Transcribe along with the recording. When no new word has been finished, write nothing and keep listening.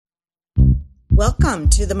Welcome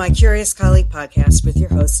to the My Curious Colleague podcast with your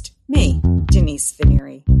host, me, Denise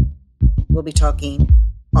Vinieri. We'll be talking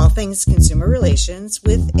all things consumer relations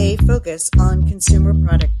with a focus on consumer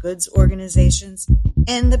product goods organizations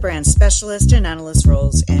and the brand specialist and analyst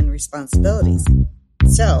roles and responsibilities.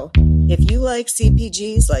 So, if you like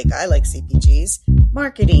CPGs like I like CPGs,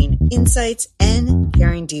 marketing, insights, and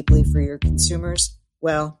caring deeply for your consumers,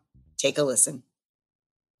 well, take a listen.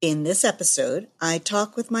 In this episode, I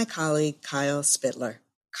talk with my colleague, Kyle Spittler.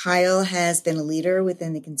 Kyle has been a leader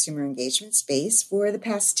within the consumer engagement space for the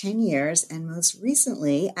past 10 years and most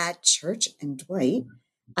recently at Church & Dwight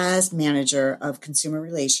as Manager of Consumer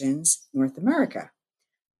Relations North America.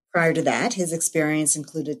 Prior to that, his experience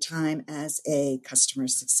included time as a customer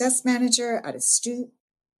success manager at Astute,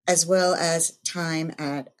 as well as time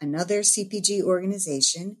at another CPG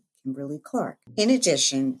organization, Kimberly-Clark. In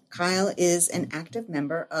addition, Kyle is an active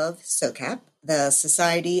member of SOCAP, the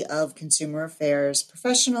Society of Consumer Affairs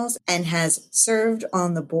Professionals, and has served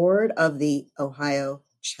on the board of the Ohio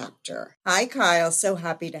chapter. Hi, Kyle. So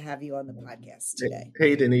happy to have you on the podcast today.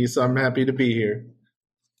 Hey, Denise. I'm happy to be here.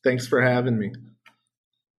 Thanks for having me.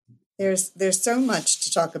 There's so much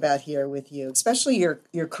to talk about here with you, especially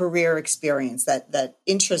your career experience that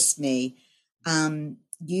interests me.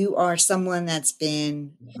 You are someone that's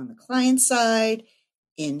been on the client side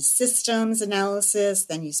in systems analysis,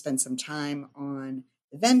 then you spent some time on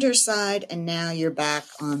the vendor side, and now you're back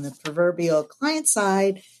on the proverbial client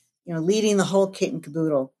side, leading the whole kit and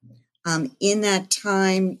caboodle. In that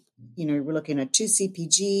time, we're looking at two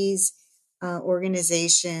CPGs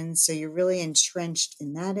organizations, so you're really entrenched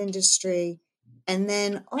in that industry. And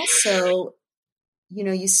then also,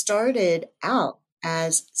 you started out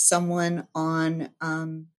as someone on,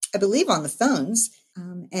 I believe, on the phones,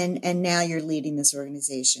 and now you're leading this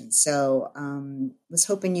organization. So was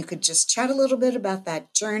hoping you could just chat a little bit about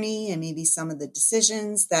that journey and maybe some of the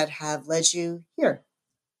decisions that have led you here.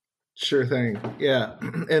 Sure thing. Yeah.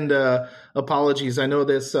 And apologies. I know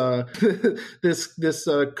this this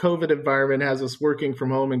COVID environment has us working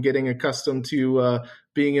from home and getting accustomed to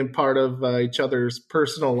being in part of each other's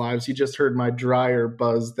personal lives. You just heard my dryer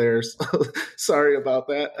buzz there. So sorry about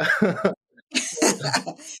that.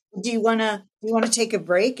 Do you wanna take a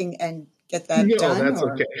break and get that No, done? that's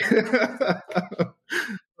or? Okay.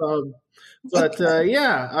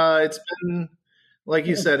 It's been, like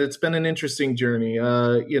you said, it's been an interesting journey.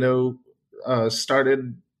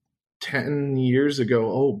 Started 10 years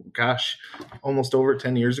ago. Oh gosh, almost over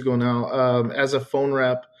 10 years ago now, as a phone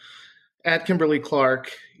rep at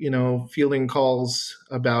Kimberly-Clark, fielding calls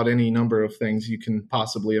about any number of things you can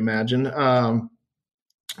possibly imagine.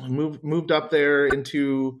 Moved up there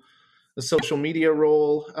into a social media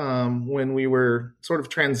role when we were sort of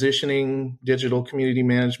transitioning digital community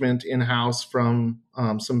management in-house from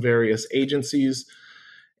some various agencies.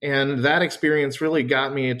 And that experience really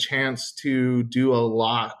got me a chance to do a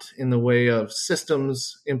lot in the way of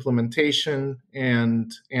systems implementation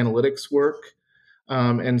and analytics work.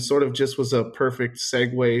 And sort of just was a perfect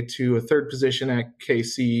segue to a third position at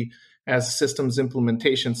KC as a systems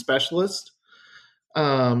implementation specialist.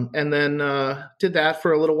 And then did that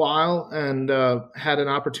for a little while and had an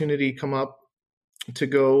opportunity come up to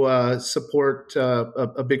go support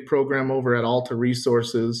a big program over at Alta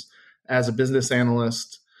Resources as a business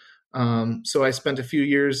analyst. So I spent a few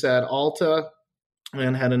years at Alta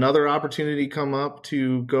and had another opportunity come up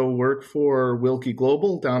to go work for Wilkie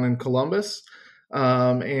Global down in Columbus.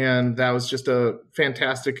 And that was just a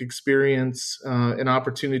fantastic experience, an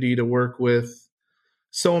opportunity to work with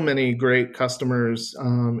so many great customers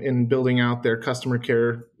in building out their customer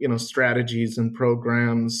care, strategies and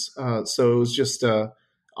programs. So it was just an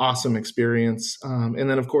awesome experience. And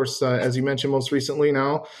then, of course, as you mentioned, most recently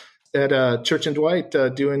now at Church & Dwight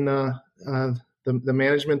doing the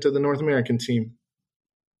management of the North American team.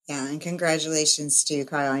 Yeah, and congratulations to you,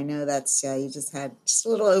 Kyle. I know that's you just had just a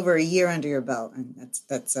little over a year under your belt, and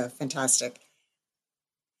that's fantastic.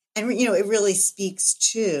 And it really speaks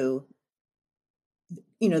to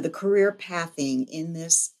the career pathing in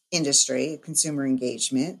this industry, consumer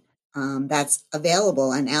engagement, that's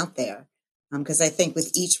available and out there. Because I think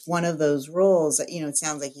with each one of those roles, it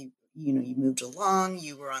sounds like you moved along,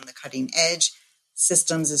 you were on the cutting edge.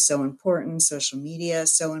 Systems is so important. Social media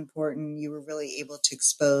is so important. You were really able to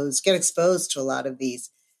get exposed to a lot of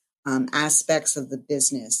these aspects of the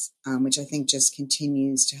business, which I think just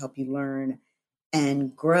continues to help you learn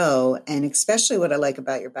and grow. And especially what I like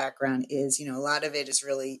about your background is, a lot of it is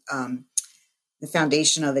really the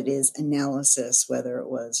foundation of it is analysis, whether it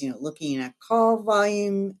was, looking at call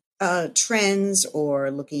volume trends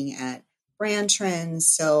or looking at brand trends.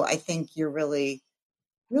 So I think you're really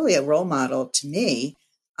really a role model to me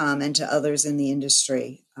and to others in the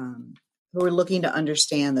industry who are looking to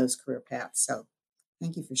understand those career paths. So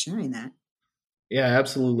thank you for sharing that. Yeah,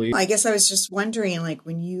 absolutely. I guess I was just wondering, like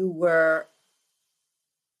when you were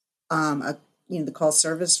a the call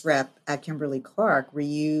service rep at Kimberly Clark, were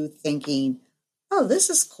you thinking, "Oh, this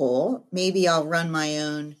is cool. Maybe I'll run my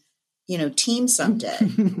own, team someday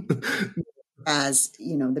as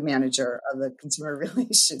the manager of the consumer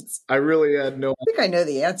relations." I really had no. I think I know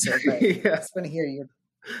the answer, but I Yeah, just want to hear your.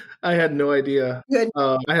 I had no idea. You had,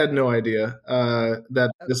 I had no idea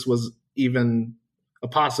that this was even a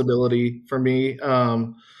possibility for me.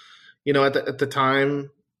 At the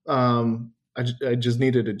time, I just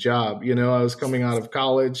needed a job. I was coming out of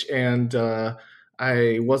college and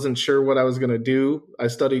I wasn't sure what I was going to do. I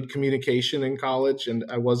studied communication in college and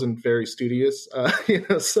I wasn't very studious.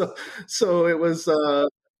 So it was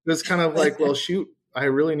kind of like, well, shoot, I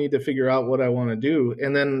really need to figure out what I want to do.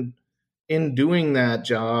 And then in doing that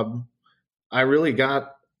job, I really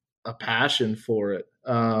got a passion for it.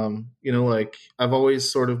 Like I've always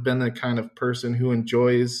sort of been the kind of person who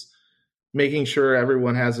enjoys making sure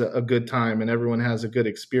everyone has a good time and everyone has a good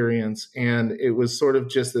experience. And it was sort of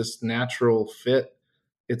just this natural fit,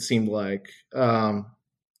 it seemed like.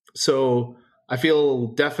 So I feel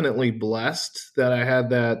definitely blessed that I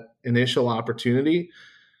had that initial opportunity.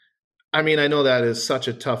 I mean, I know that is such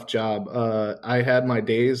a tough job. I had my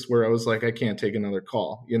days where I was like, I can't take another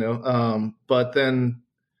call, but then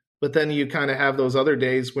you kind of have those other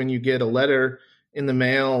days when you get a letter in the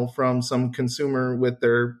mail from some consumer with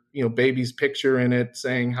their, baby's picture in it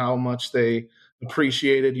saying how much they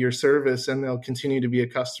appreciated your service and they'll continue to be a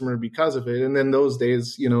customer because of it. And then those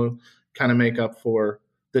days, kind of make up for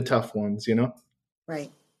the tough ones.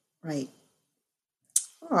 right, right.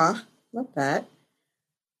 Aw, love that.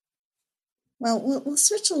 Well, we'll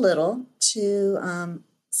switch a little to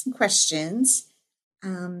some questions.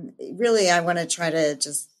 Really, I want to try to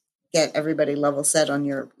just get everybody level set on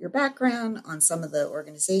your background, on some of the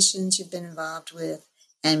organizations you've been involved with,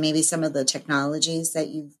 and maybe some of the technologies that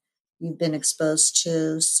you've been exposed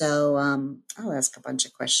to. So I'll ask a bunch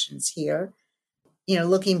of questions here.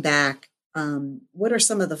 Looking back, what are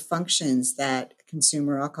some of the functions that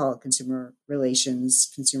I'll call it consumer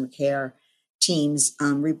relations, consumer care teams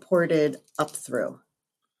reported up through?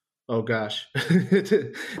 Oh gosh,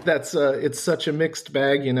 it's such a mixed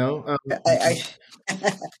bag. I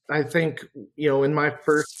I think in my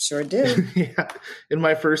first sure do. yeah, in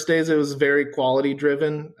my first days it was very quality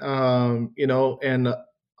driven. And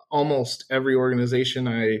almost every organization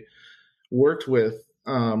I worked with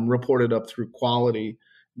reported up through quality.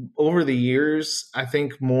 Over the years, I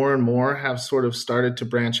think more and more have sort of started to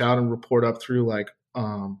branch out and report up through like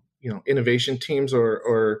innovation teams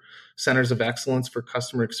or centers of excellence for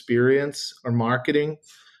customer experience or marketing.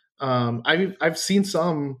 I've seen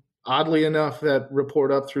some, oddly enough, that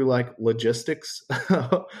report up through like logistics,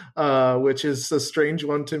 which is a strange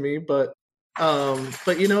one to me. But no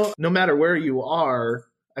matter where you are,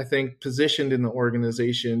 I think positioned in the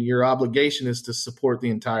organization, your obligation is to support the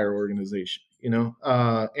entire organization.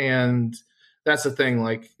 And that's the thing.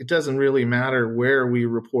 Like, it doesn't really matter where we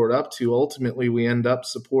report up to. Ultimately, we end up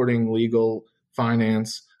supporting legal,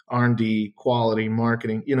 finance, R&D, quality,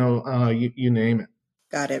 marketing. You name it.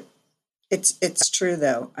 Got it. It's true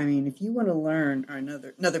though. I mean, if you want to learn, or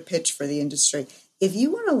another pitch for the industry, if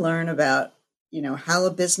you want to learn about how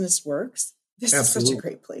a business works, this Absolutely. is such a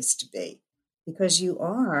great place to be, because you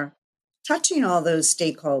are touching all those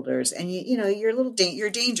stakeholders, and you're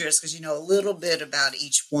dangerous because you know a little bit about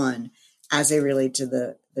each one as they relate to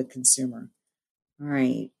the consumer. All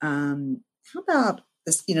right. How about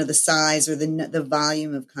this? The size or the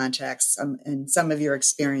volume of contacts and some of your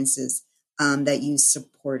experiences that you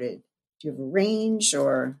supported. Do you have a range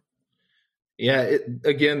or? Yeah,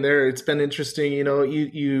 it's been interesting.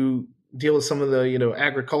 You deal with some of the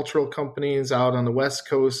agricultural companies out on the West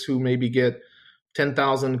Coast who maybe get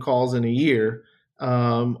 10,000 calls in a year,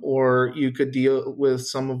 or you could deal with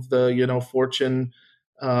some of the Fortune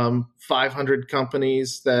 500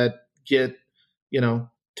 companies that get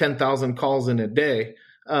 10,000 calls in a day.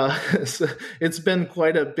 So it's been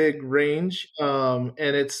quite a big range, and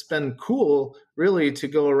it's been cool, really, to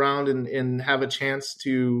go around and have a chance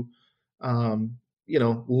to,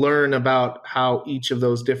 learn about how each of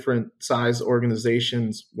those different size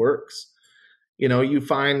organizations works. You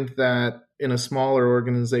find that in a smaller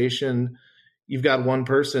organization, you've got one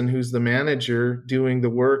person who's the manager doing the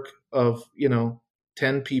work of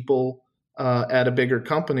 10 people at a bigger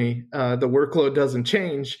company. The workload doesn't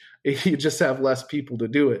change. You just have less people to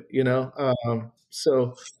do it.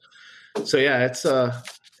 So yeah, it's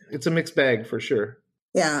a mixed bag for sure.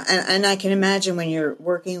 Yeah, and I can imagine when you're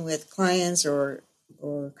working with clients or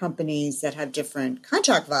companies that have different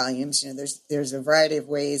contract volumes, there's a variety of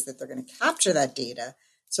ways that they're going to capture that data.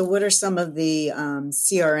 So, what are some of the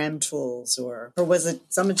CRM tools, or was it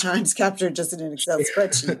sometimes captured just in an Excel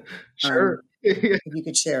spreadsheet? Sure. If you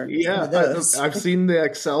could share some Yeah, of those. I've seen the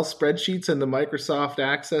Excel spreadsheets and the Microsoft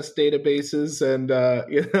Access databases, and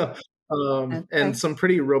and Okay, some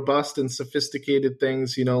pretty robust and sophisticated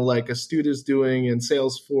things. Like Astute is doing in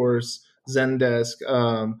Salesforce, Zendesk.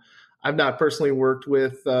 I've not personally worked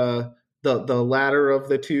with the latter of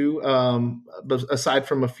the two, but aside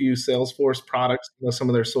from a few Salesforce products, some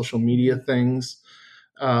of their social media things.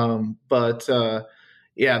 But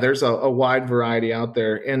yeah, there's a wide variety out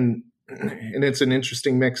there, and it's an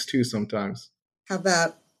interesting mix too sometimes. how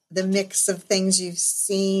about the mix of things you've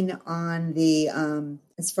seen on the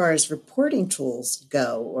as far as reporting tools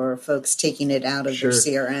go, or folks taking it out of their Sure.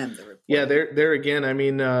 CRM, the Yeah, reporting? there again, I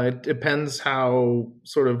mean, it depends how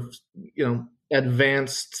sort of,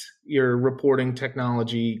 advanced your reporting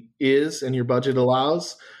technology is and your budget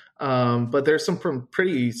allows. But there's some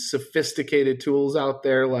pretty sophisticated tools out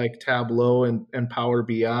there like Tableau and Power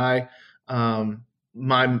BI.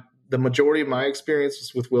 My The majority of my experience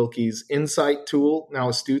was with Wilkie's Insight tool, now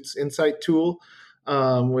Astute's Insight tool,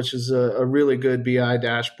 which is a really good BI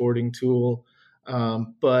dashboarding tool.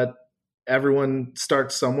 But everyone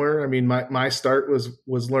starts somewhere. I mean, my start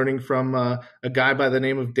was learning from a guy by the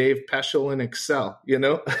name of Dave Peschel in Excel,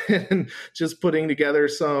 and just putting together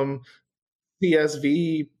some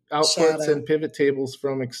CSV Shout outputs out. and pivot tables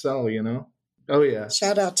from Excel. Oh yeah,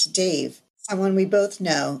 Shout out to Dave, someone we both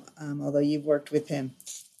know, although you've worked with him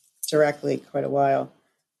directly quite a while.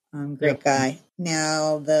 yeah, Great guy.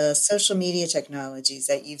 Now, the social media technologies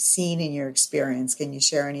that you've seen in your experience, can you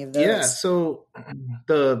share any of yeah. those? So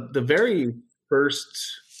the very first,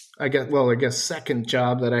 I guess second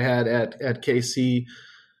job that I had at KC.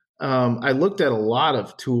 I looked at a lot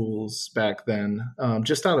of tools back then,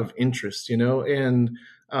 just out of interest, and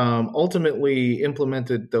ultimately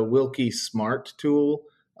implemented the Wilkie Smart tool,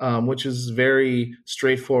 which is very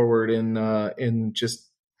straightforward in just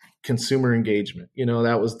consumer engagement.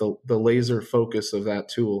 That was the laser focus of that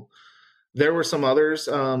tool. There were some others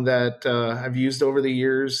that I've used over the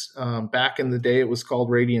years. Back in the day, it was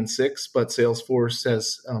called Radian 6, but Salesforce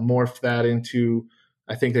has morphed that into,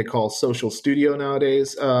 I think they call Social Studio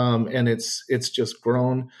nowadays, and it's just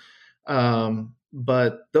grown.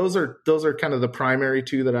 But those are kind of the primary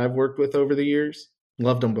two that I've worked with over the years.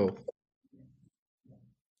 Loved them both.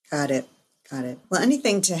 Got it. Got it. Well,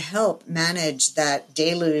 anything to help manage that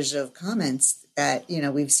deluge of comments that,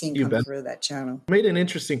 we've seen You come bet. through that channel. Made an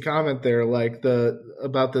interesting comment there, like the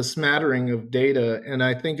about the smattering of data, and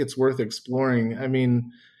I think it's worth exploring. I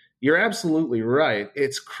mean, you're absolutely right.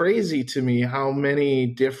 It's crazy to me how many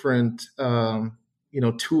different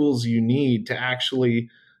tools you need to actually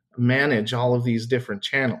manage all of these different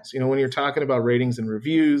channels. When you're talking about ratings and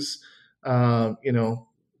reviews,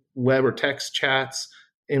 web or text chats,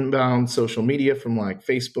 inbound social media from like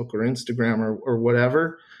Facebook or Instagram or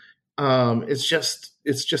whatever. It's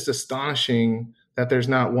just astonishing that there's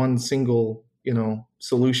not one single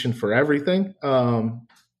solution for everything.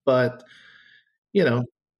 But you know,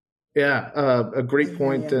 yeah, a I great hear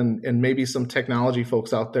point, you. and maybe some technology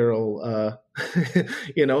folks out there will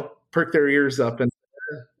perk their ears up, and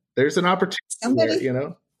there's an opportunity there.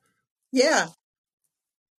 Somebody, yeah,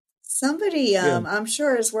 somebody, Yeah, I'm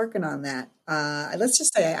sure is working on that. Let's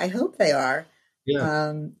just say, I hope they are.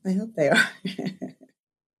 yeah. I hope they are.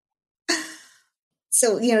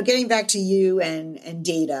 So, getting back to you and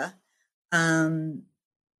data, um,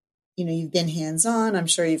 you've been hands on. I'm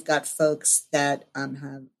sure you've got folks that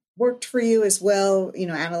have worked for you as well,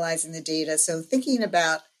 analyzing the data. So, thinking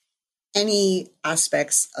about any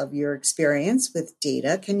aspects of your experience with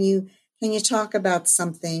data, can you talk about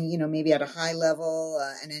something, maybe at a high level,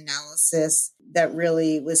 an analysis that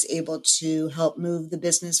really was able to help move the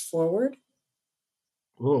business forward?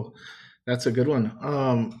 Oh, that's a good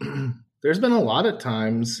one. There's been a lot of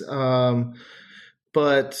times,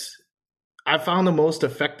 but I found the most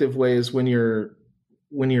effective ways when you're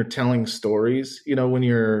telling stories. When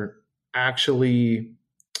you're actually,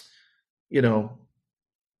 you know,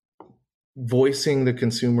 voicing the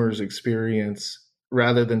consumer's experience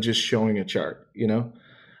rather than just showing a chart.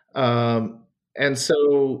 And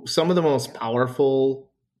so some of the most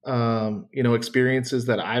powerful, experiences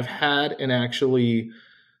that I've had in actually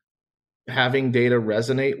having data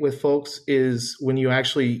resonate with folks is when you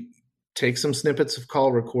actually take some snippets of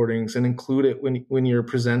call recordings and include it when you're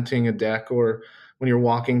presenting a deck or when you're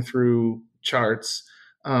walking through charts,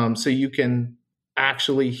 so you can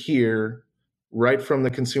actually hear right from the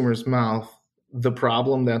consumer's mouth the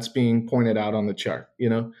problem that's being pointed out on the chart,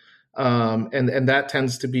 and that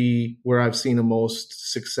tends to be where I've seen the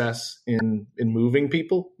most success in moving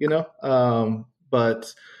people,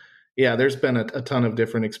 but yeah, there's been a ton of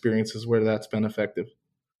different experiences where that's been effective.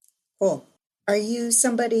 Cool. Are you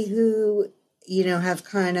somebody who, have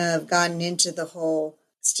kind of gotten into the whole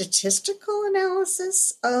statistical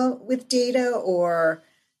analysis with data, or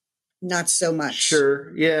not so much?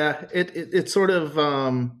 Sure. Yeah. It sort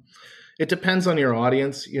of, it depends on your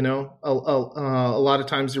audience. A lot of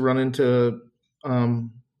times you run into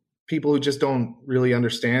people who just don't really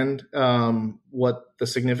understand what the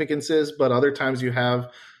significance is, but other times you have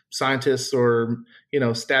scientists or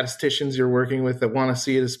statisticians you're working with that want to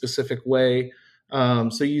see it a specific way.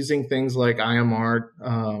 So using things like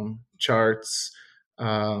IMR charts,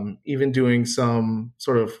 even doing some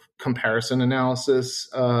sort of comparison analysis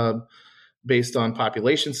based on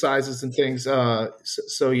population sizes and things.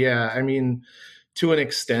 So yeah, I mean, to an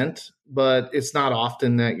extent, but it's not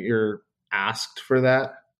often that you're asked for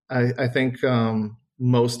that. I think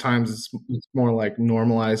most times it's more like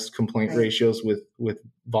normalized complaint ratios with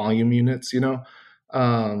volume units,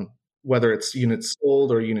 whether it's units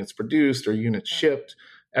sold or units produced or units shipped.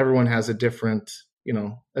 Everyone has a different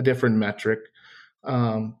metric.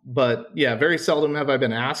 But yeah, very seldom have I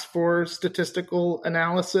been asked for statistical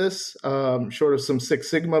analysis, short of some Six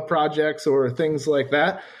Sigma projects or things like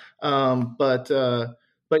that. But yeah,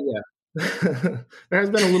 there has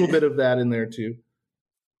been a little bit of that in there too.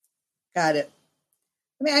 Got it.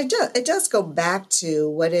 I mean, it does go back to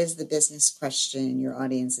what is the business question your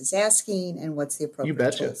audience is asking and what's the appropriate You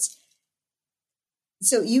betcha. tools.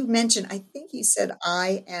 So you mentioned, I think you said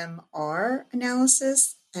IMR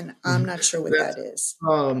analysis, and I'm not sure what that is.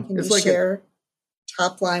 Can you share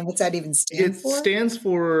top line? What's that even stand for? It stands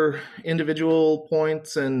for individual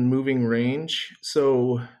points and moving range.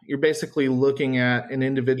 So you're basically looking at an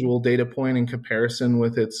individual data point in comparison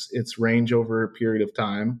with its range over a period of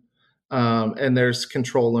time. And there's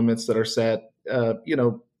control limits that are set,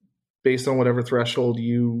 based on whatever threshold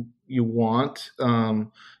you want.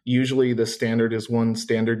 Usually the standard is one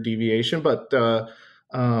standard deviation, but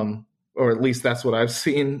or at least that's what I've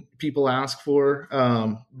seen people ask for.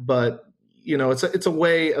 But it's a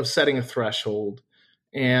way of setting a threshold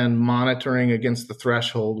and monitoring against the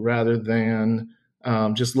threshold rather than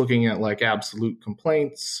just looking at like absolute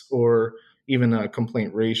complaints or even a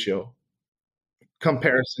complaint ratio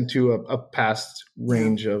comparison to a past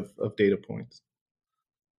range of data points.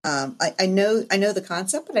 I know the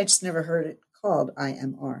concept, but I just never heard it called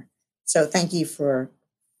IMR. So thank you for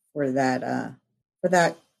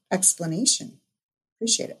that explanation.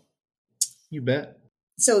 Appreciate it. You bet.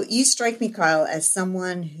 So you strike me, Kyle, as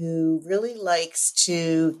someone who really likes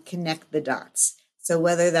to connect the dots. So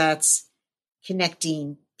whether that's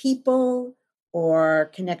connecting people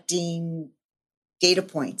or connecting data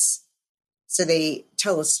points so they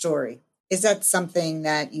tell a story, is that something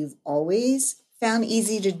that you've always found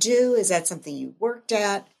easy to do? Is that something you worked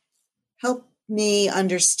at? Help me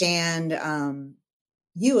understand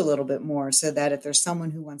you a little bit more so that if there's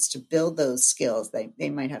someone who wants to build those skills, they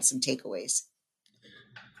might have some takeaways.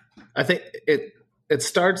 I think it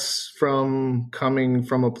starts from coming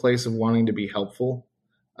from a place of wanting to be helpful,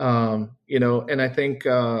 and I think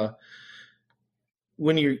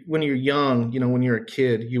when you're young, when you're a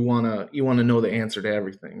kid, you wanna know the answer to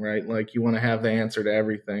everything, right? Like you want to have the answer to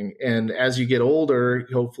everything. And as you get older,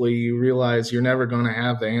 hopefully you realize you're never going to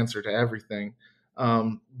have the answer to everything.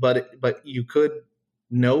 But you could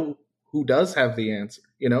know who does have the answer,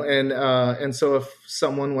 and so if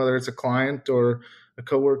someone, whether it's a client or a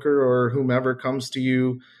coworker or whomever, comes to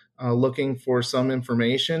you looking for some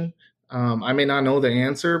information, I may not know the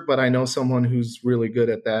answer, but I know someone who's really good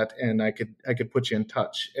at that, and I could put you in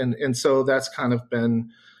touch. And so that's kind of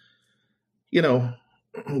been,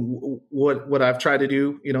 what I've tried to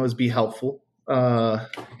do, is be helpful.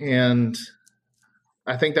 And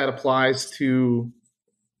I think that applies to,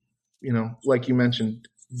 like you mentioned,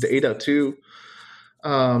 data too.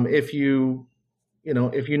 If you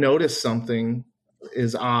notice something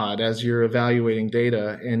is odd as you're evaluating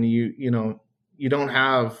data, and you don't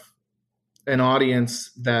have an audience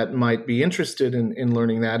that might be interested in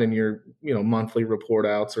learning that in your monthly report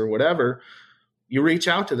outs or whatever, you reach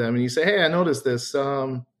out to them and you say, hey, I noticed this,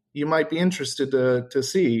 you might be interested to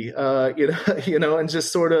see, and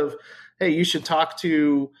just sort of, hey, you should talk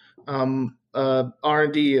to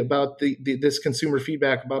R&D about this consumer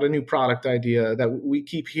feedback about a new product idea that we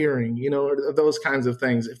keep hearing, or those kinds of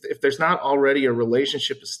things. If there's not already a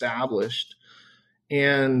relationship established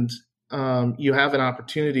and you have an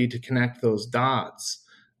opportunity to connect those dots,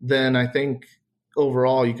 then I think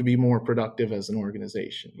overall you could be more productive as an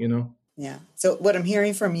organization, Yeah. So what I'm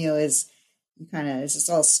hearing from you is this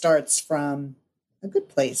all starts from a good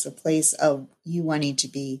place, a place of you wanting to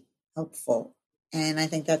be helpful. And I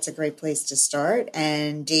think that's a great place to start.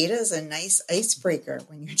 And data is a nice icebreaker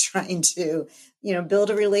when you're trying to, build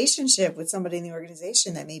a relationship with somebody in the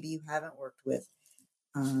organization that maybe you haven't worked with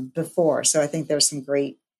before. So I think there's some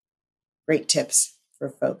great tips for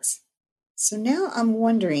folks. So now I'm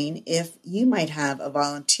wondering if you might have a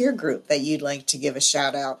volunteer group that you'd like to give a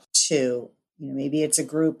shout out to. Maybe it's a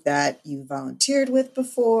group that you volunteered with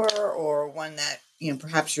before, or one that,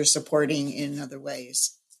 perhaps you're supporting in other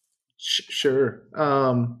ways. Sure.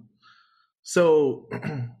 So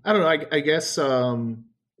I don't know, I guess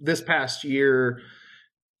this past year,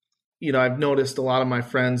 I've noticed a lot of my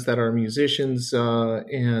friends that are musicians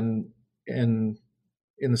and in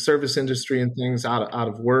the service industry and things out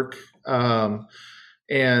of work. And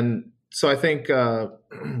so I think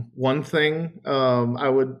one thing I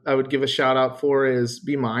would give a shout out for is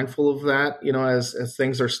be mindful of that, as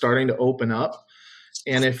things are starting to open up.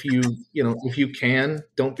 And if you can,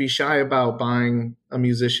 don't be shy about buying a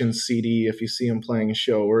musician's CD if you see them playing a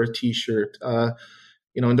show, or a T-shirt.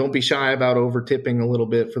 And don't be shy about over tipping a little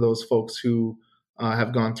bit for those folks who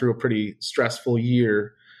have gone through a pretty stressful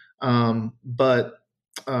year. But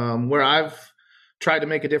where I've tried to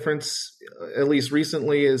make a difference, at least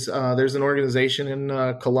recently, is there's an organization in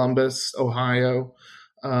Columbus, Ohio,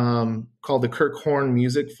 called the Kirk Horn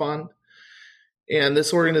Music Fund. And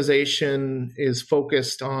this organization is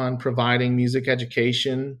focused on providing music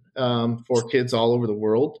education for kids all over the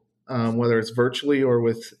world, whether it's virtually or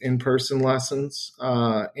with in-person lessons.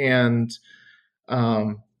 And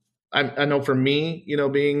I know for me,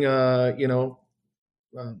 being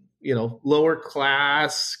lower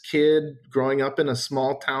class kid growing up in a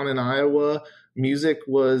small town in Iowa, music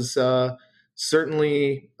was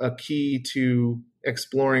certainly a key to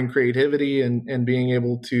exploring creativity and being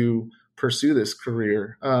able to pursue this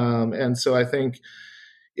career. And so I think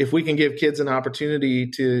if we can give kids an opportunity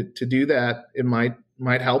to do that, it might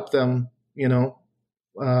help them,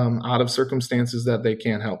 out of circumstances that they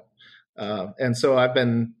can't help. And so I've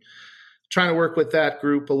been trying to work with that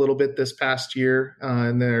group a little bit this past year,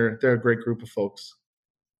 and they're a great group of folks.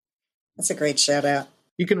 That's a great shout out.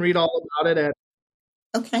 You can read all about it at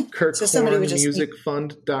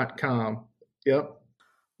kirkhornmusicfund.com. Yep.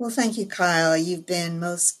 Well, thank you, Kyle. You've been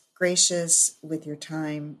most gracious with your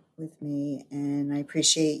time with me, and I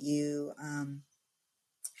appreciate you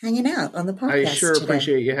hanging out on the podcast. I sure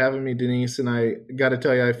appreciate you having me, Denise, and I got to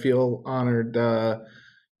tell you, I feel honored.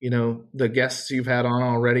 The guests you've had on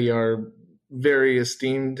already are very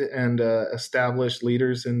esteemed and established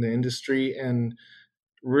leaders in the industry, and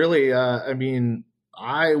really, I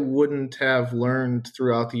wouldn't have learned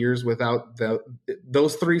throughout the years without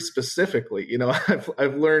those three specifically.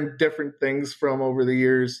 I've learned different things from over the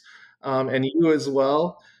years, and you as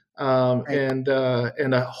well, right. and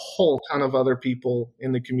a whole ton of other people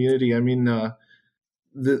in the community.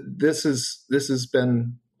 This has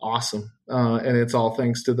been awesome, and it's all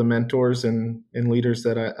thanks to the mentors and leaders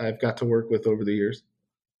that I've got to work with over the years.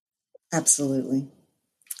 Absolutely.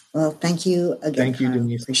 Well, thank you again. Thank you, Kyle.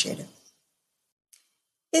 Denise. Appreciate it.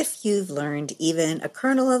 If you've learned even a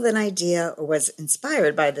kernel of an idea or was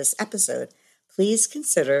inspired by this episode, please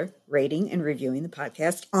consider rating and reviewing the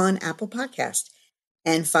podcast on Apple Podcast,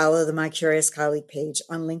 and follow the My Curious Colleague page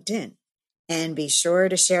on LinkedIn. And be sure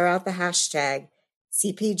to share out the hashtag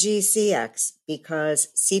CPGCX, because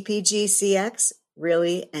CPGCX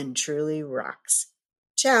really and truly rocks.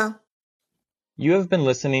 Ciao. You have been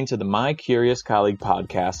listening to the My Curious Colleague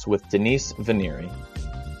podcast with Denise Vanieri.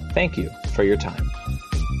 Thank you for your time.